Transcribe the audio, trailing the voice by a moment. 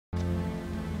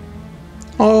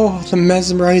Oh, the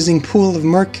mesmerizing pool of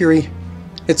mercury.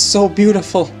 It's so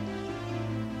beautiful.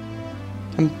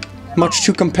 I'm much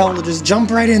too compelled to just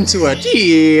jump right into it.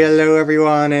 Hello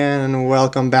everyone and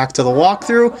welcome back to the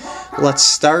walkthrough. Let's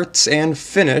start and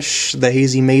finish the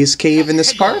Hazy Maze Cave in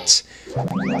this part.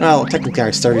 Well, technically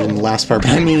I started in the last part,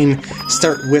 but I mean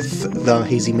start with the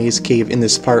Hazy Maze Cave in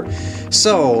this part.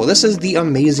 So, this is the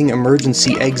amazing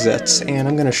emergency exit, and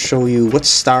I'm going to show you what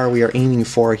star we are aiming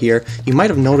for here. You might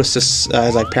have noticed this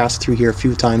as I passed through here a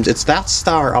few times. It's that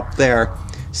star up there.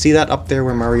 See that up there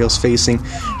where Mario's facing?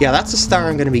 Yeah, that's the star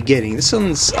I'm going to be getting. This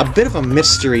one's a bit of a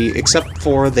mystery, except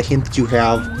for the hint that you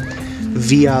have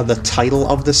via the title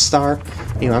of the star.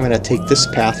 You know, I'm going to take this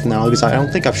path now, because I don't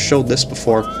think I've showed this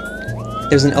before.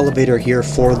 There's an elevator here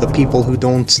for the people who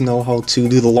don't know how to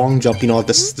do the long jump. You know,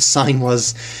 the sign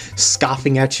was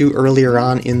scoffing at you earlier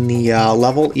on in the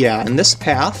level. Yeah, and this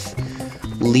path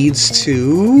leads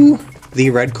to the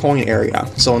red coin area.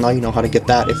 So now you know how to get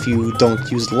that if you don't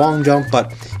use the long jump,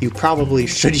 but you probably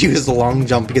should use the long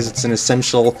jump because it's an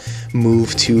essential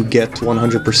move to get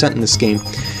 100% in this game.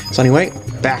 So anyway,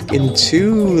 back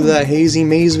into the Hazy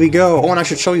Maze we go. Oh, and I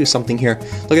should show you something here.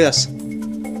 Look at this.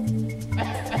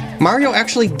 Mario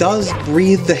actually does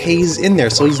breathe the haze in there,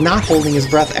 so he's not holding his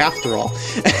breath after all.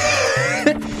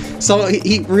 So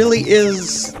he really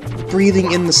is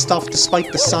breathing in the stuff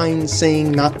despite the sign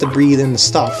saying not to breathe in the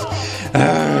stuff.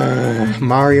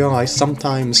 Mario, I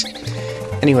sometimes...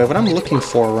 Anyway, what I'm looking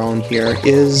for around here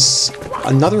is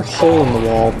another hole in the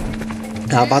wall.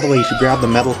 By the way, if you grab the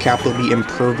metal cap, it'll be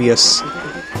impervious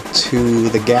to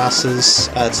the gases.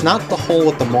 It's not the hole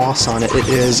with the moss on it, it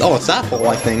is... Oh, it's that hole,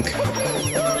 I think.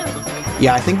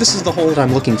 Yeah, I think this is the hole that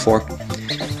I'm looking for.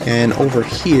 And over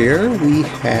here, we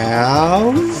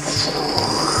have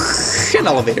an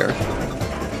elevator.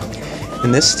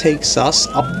 And this takes us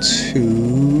up to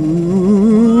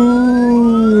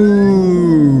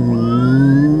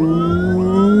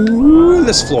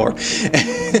this floor.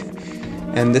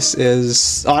 And this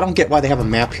is... Oh, I don't get why they have a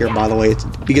map here, by the way.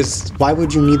 Because why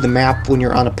would you need the map when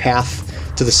you're on a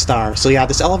path to the star? So yeah,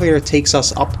 this elevator takes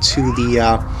us up to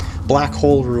the black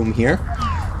hole room here.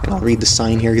 And I'll read the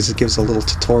sign here because it gives a little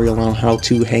tutorial on how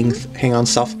to hang on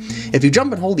stuff. If you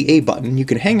jump and hold the A button, you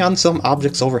can hang on some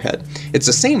objects overhead. It's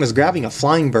the same as grabbing a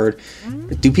flying bird.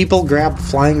 Do people grab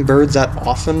flying birds that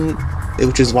often?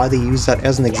 Which is why they use that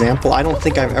as an example. I don't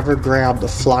think I've ever grabbed a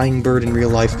flying bird in real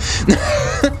life.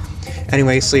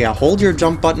 Anyway, so yeah, hold your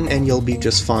jump button and you'll be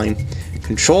just fine.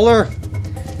 Controller,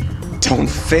 don't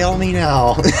fail me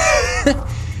now.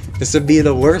 This would be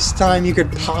the worst time you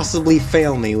could possibly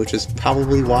fail me, which is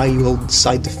probably why you will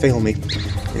decide to fail me.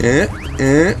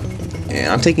 And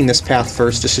I'm taking this path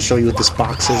first just to show you what this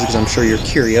box is, because I'm sure you're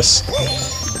curious.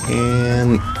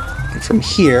 And from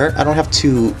here, I don't have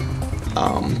to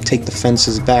take the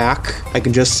fences back. I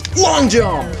can just long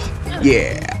jump!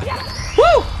 Yeah!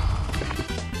 Woo!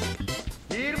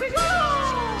 Here we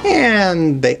go!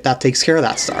 And that takes care of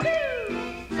that star.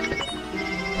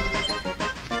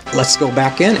 Let's go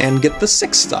back in and get the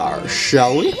 6th star,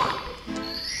 shall we?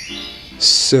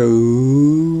 So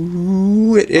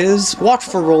it is watch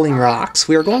for rolling rocks.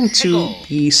 We are going to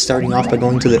be starting off by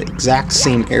going to the exact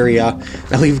same area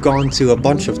that we've gone to a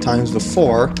bunch of times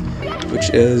before, which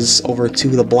is over to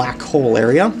the black hole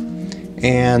area.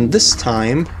 And this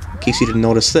time, in case you didn't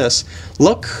notice this,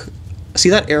 look, see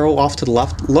that arrow off to the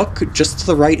left? Look just to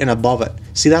the right and above it.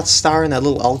 See that star in that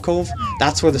little alcove?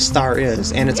 That's where the star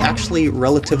is, and it's actually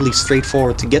relatively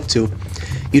straightforward to get to.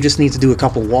 You just need to do a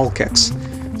couple wall kicks.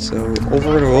 So,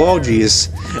 over to... Oh, geez.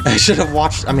 I should have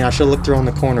watched... I mean, I should have looked around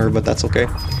the corner, but that's okay.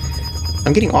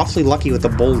 I'm getting awfully lucky with the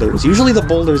boulders. Usually the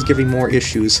boulders give me more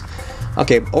issues.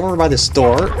 Okay, over by this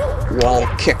door. Wall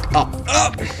kick up.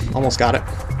 Up! Almost got it.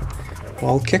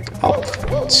 Wall kick up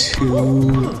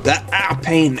to... That... Ah,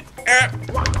 pain!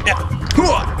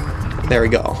 There we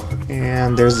go.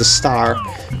 And there's the star.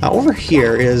 Over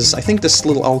here is, I think this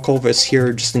little alcove is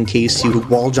here just in case you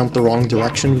wall jump the wrong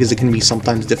direction, because it can be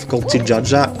sometimes difficult to judge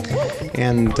that.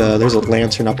 And there's a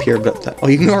lantern up here, but oh,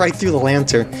 you can go right through the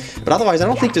lantern. But otherwise, I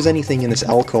don't think there's anything in this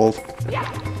alcove.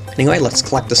 Anyway, let's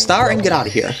collect the star and get out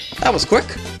of here. That was quick.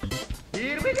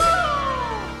 Here we go!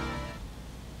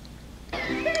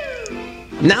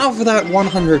 Now for that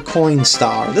 100 coin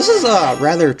star. This is a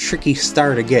rather tricky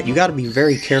star to get. You gotta be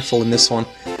very careful in this one.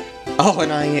 Oh,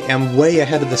 and I am way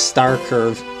ahead of the star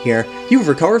curve here. You've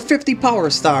recovered 50 power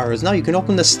stars. Now you can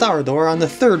open the star door on the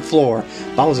 3rd floor.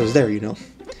 Bowser's there, you know.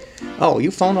 Oh, you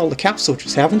found all the cap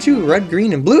switches, haven't you? Red,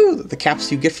 green, and blue? The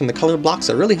caps you get from the color blocks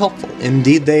are really helpful.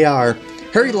 Indeed they are.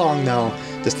 Hurry along now.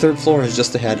 This third floor is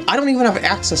just ahead. I don't even have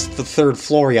access to the third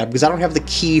floor yet because I don't have the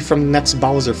key from the next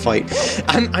Bowser fight.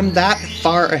 I'm that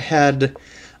far ahead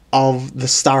of the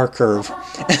star curve.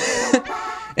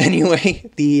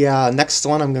 Anyway, the next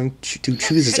one I'm going to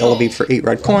choose is Elevate for 8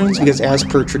 red coins, because as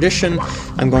per tradition,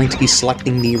 I'm going to be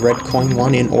selecting the red coin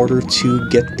one in order to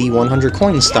get the 100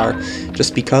 coin star.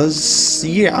 Just because,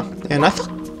 yeah. And I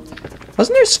thought,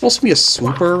 wasn't there supposed to be a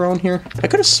swooper around here? I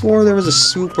could have swore there was a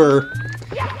swooper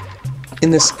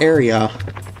in this area.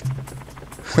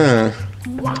 Huh.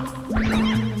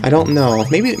 I don't know.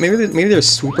 Maybe there's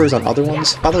swoopers on other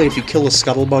ones. By the way, if you kill the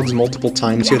scuttlebugs multiple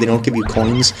times here, they don't give you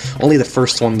coins. Only the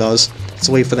first one does. It's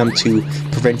a way for them to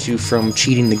prevent you from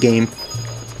cheating the game.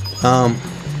 I'm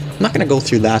not gonna go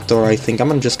through that door, I think.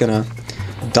 I'm just gonna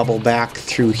double back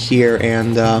through here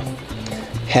and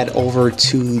head over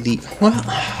to the... well,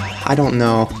 I don't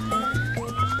know.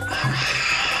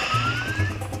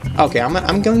 Okay,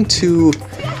 I'm going to...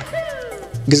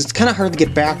 because it's kind of hard to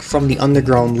get back from the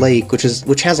underground lake, which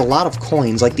has a lot of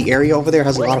coins. Like, the area over there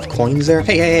has a lot of coins there.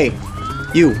 Hey!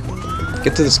 You!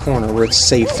 Get to this corner where it's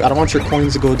safe. I don't want your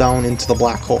coins to go down into the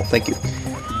black hole. Thank you.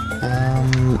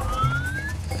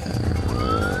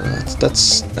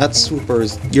 That's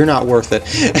swoopers. You're not worth it.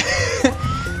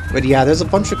 But yeah, there's a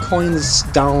bunch of coins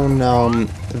down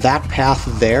that path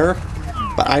there.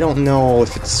 But I don't know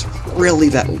if it's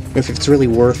really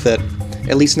worth it.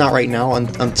 At least not right now,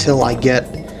 until I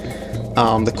get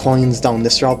the coins down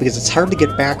this route, because it's hard to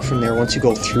get back from there once you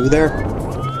go through there.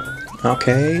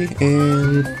 Okay,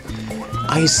 and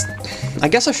I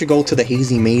guess I should go to the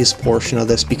Hazy Maze portion of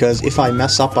this, because if I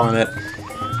mess up on it,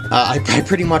 I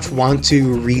pretty much want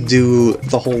to redo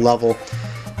the whole level,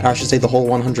 or I should say the whole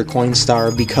 100 coin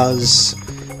star, because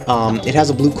it has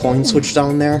a blue coin switch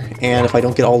down there, and if I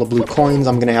don't get all the blue coins,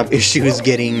 I'm gonna have issues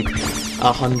getting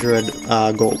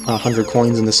 100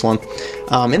 coins in this one.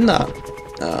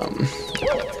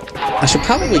 I should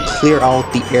probably clear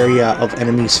out the area of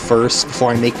enemies first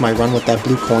before I make my run with that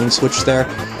blue coin switch there.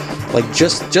 Like,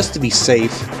 just to be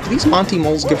safe. Do these Monty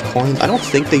Moles give coins? I don't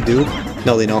think they do.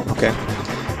 No, they don't. Okay.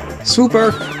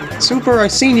 Swooper! Swooper, I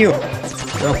seen you!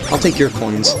 Well, I'll take your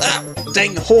coins. Ah,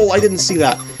 dang hole, I didn't see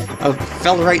that. I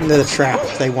fell right into the trap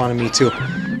they wanted me to.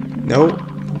 No.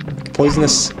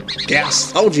 Poisonous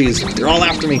gas. Oh, jeez. They're all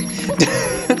after me.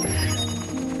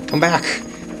 Come back.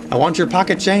 I want your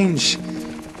pocket change.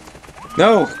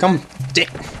 No, come.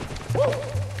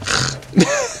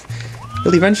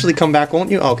 You'll eventually come back,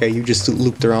 won't you? Okay, you just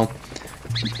looped around.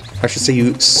 I should say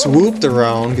you swooped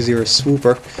around, because you're a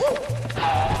swooper.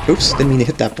 Oops, didn't mean to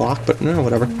hit that block, but no,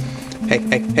 whatever.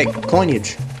 Hey,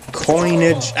 coinage.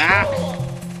 Coinage. Ah!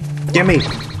 Gimme.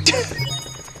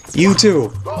 You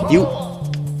too. You...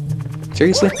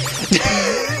 seriously?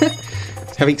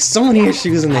 Having so many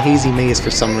issues in the Hazy Maze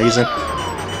for some reason.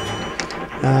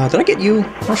 Did I get you?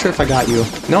 I'm not sure if I got you.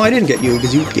 No, I didn't get you,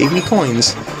 because you gave me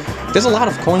coins. There's a lot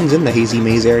of coins in the Hazy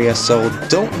Maze area, so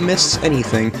don't miss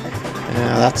anything.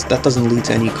 That doesn't lead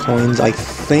to any coins, I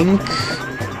think.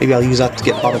 Maybe I'll use that to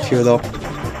get out of here, though.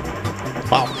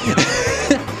 Wow.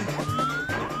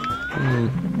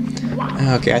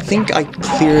 Okay, I think I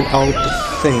cleared out the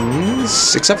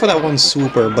things, except for that one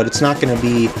swooper, but it's not going to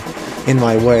be in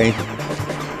my way.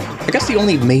 I guess the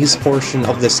only maze portion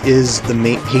of this is the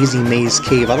Hazy Maze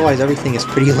Cave, otherwise everything is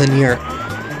pretty linear.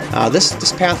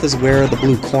 This path is where the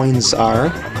blue coins are,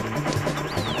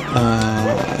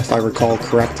 if I recall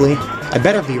correctly. I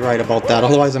better be right about that,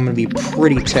 otherwise I'm going to be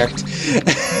pretty ticked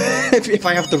if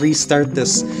I have to restart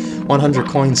this 100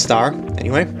 coin star.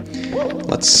 Anyway,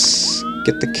 let's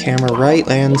get the camera right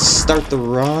and start the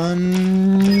run.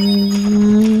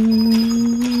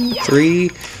 3,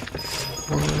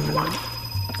 4...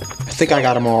 I think I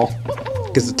got them all,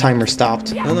 because the timer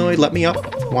stopped. No, wait, let me up.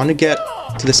 I want to get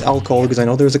to this alcove, because I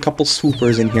know there's a couple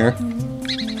swoopers in here.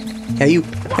 Hey, you.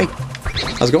 Hey.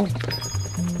 How's it going?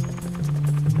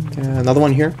 Another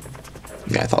one here?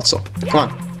 Yeah, I thought so.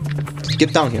 Come on.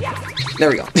 Get down here.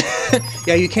 There we go.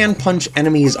 Yeah, you can punch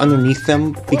enemies underneath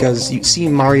them, because you see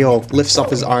Mario lifts up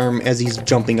his arm as he's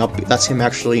jumping up. That's him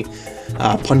actually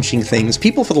punching things.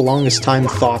 People for the longest time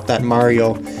thought that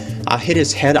Mario hit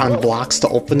his head on blocks to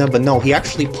open them, but no, he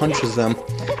actually punches them.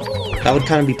 That would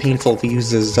kind of be painful if he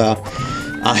uses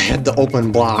head to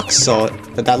open blocks, so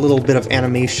that little bit of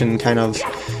animation kind of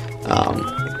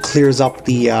clears up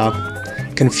the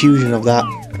confusion of that.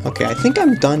 Okay, I think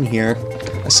I'm done here,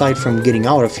 aside from getting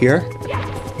out of here.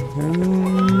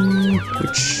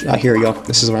 Here we go.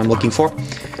 This is what I'm looking for.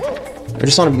 I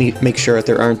just want to make sure that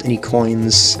there aren't any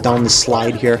coins down the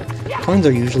slide here. Coins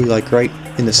are usually like right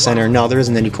in the center. No, there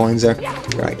isn't any coins there.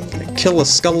 Alright, kill the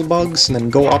scuttlebugs and then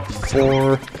go up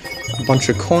for a bunch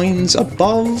of coins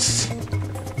above.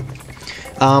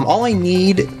 All I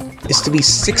need is to be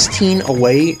 16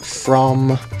 away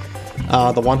from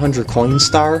the 100 coin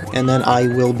star, and then I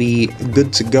will be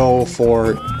good to go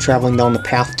for traveling down the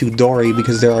path to Dory,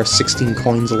 because there are 16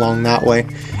 coins along that way.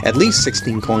 At least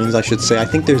 16 coins, I should say. I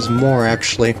think there's more,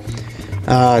 actually.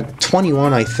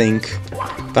 21, I think.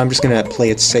 But I'm just gonna play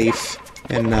it safe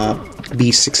and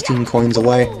be 16 coins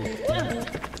away.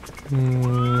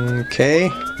 Okay,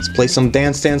 let's play some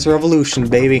Dance Dance Revolution,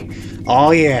 baby.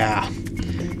 Oh yeah!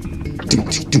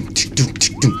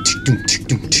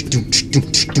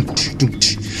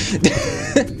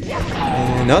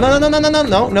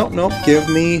 No, give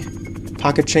me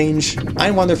pocket change.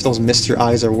 I wonder if those Mr.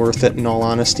 Eyes are worth it, in all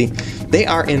honesty. They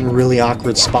are in really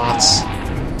awkward spots.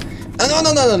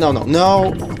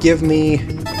 No, give me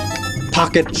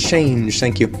pocket change,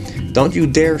 thank you. Don't you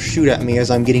dare shoot at me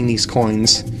as I'm getting these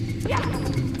coins.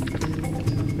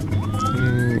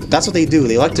 That's what they do,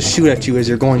 they like to shoot at you as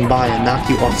you're going by and knock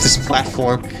you off this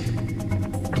platform.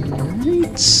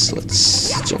 Alright,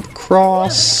 let's jump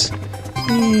across,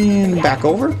 and back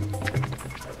over.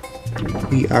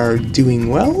 We are doing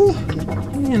well,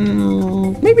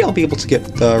 and maybe I'll be able to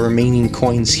get the remaining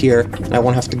coins here. I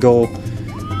won't have to go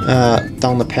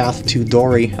down the path to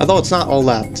Dory, although it's not all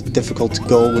that difficult to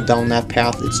go down that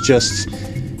path. It's just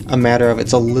a matter of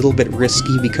it's a little bit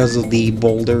risky because of the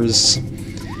boulders.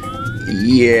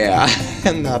 Yeah,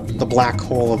 and the black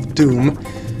hole of doom.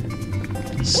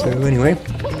 So anyway,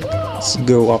 let's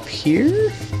go up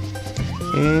here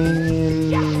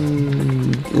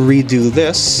and redo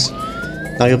this.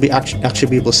 Now you'll be actually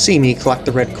be able to see me collect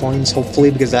the red coins,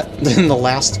 hopefully, because that in the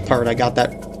last part I got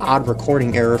that odd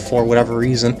recording error for whatever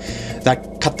reason.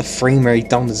 That cut the frame rate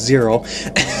down to 0.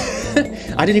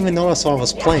 I didn't even notice while I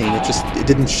was playing, it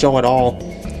didn't show at all.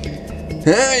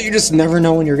 You just never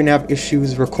know when you're gonna have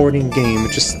issues recording a game.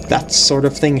 It just, that sort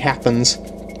of thing happens.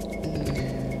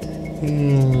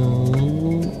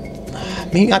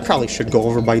 Maybe I probably should go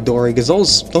over by Dory, because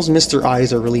those Mr.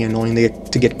 Eyes are really annoying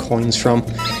to get coins from.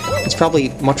 It's probably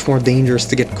much more dangerous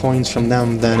to get coins from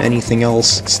them than anything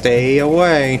else. Stay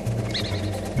away.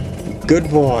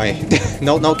 Good boy.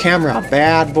 No camera.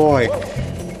 Bad boy.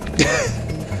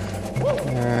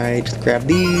 Alright, grab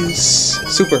these.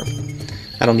 Super.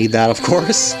 I don't need that, of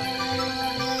course.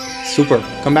 Super.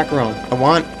 Come back around. I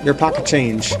want your pocket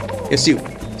change. Yes, you.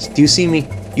 Do you see me?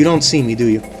 You don't see me, do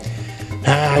you?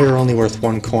 Ah, you're only worth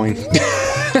 1 coin.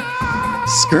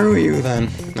 Screw you, then.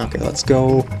 Okay, let's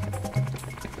go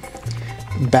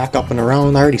back up and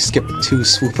around. I already skipped 2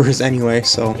 swoopers anyway,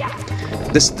 so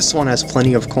this one has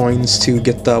plenty of coins to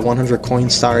get the 100 coin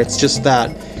star. It's just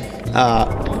that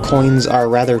coins are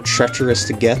rather treacherous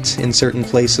to get in certain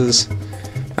places.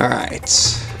 Alright,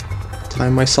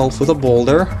 time myself with a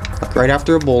boulder. Look right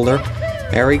after a boulder.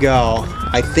 There we go.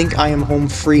 I think I am home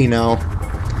free now.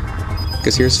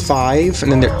 Because here's 5,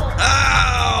 and then there...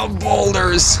 Oh,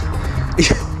 boulders!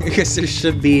 Because there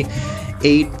should be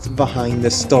 8 behind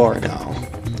this door now.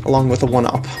 Along with a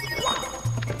 1-up.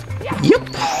 Yep!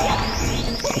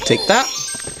 I'll take that.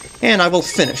 And I will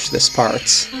finish this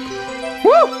part.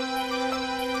 Woo!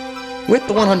 With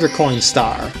the 100 coin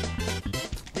star.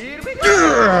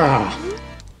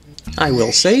 I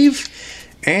will save,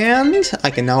 and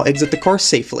I can now exit the course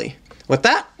safely. With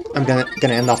that, I'm gonna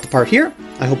end off the part here.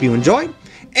 I hope you enjoyed,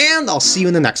 and I'll see you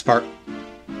in the next part.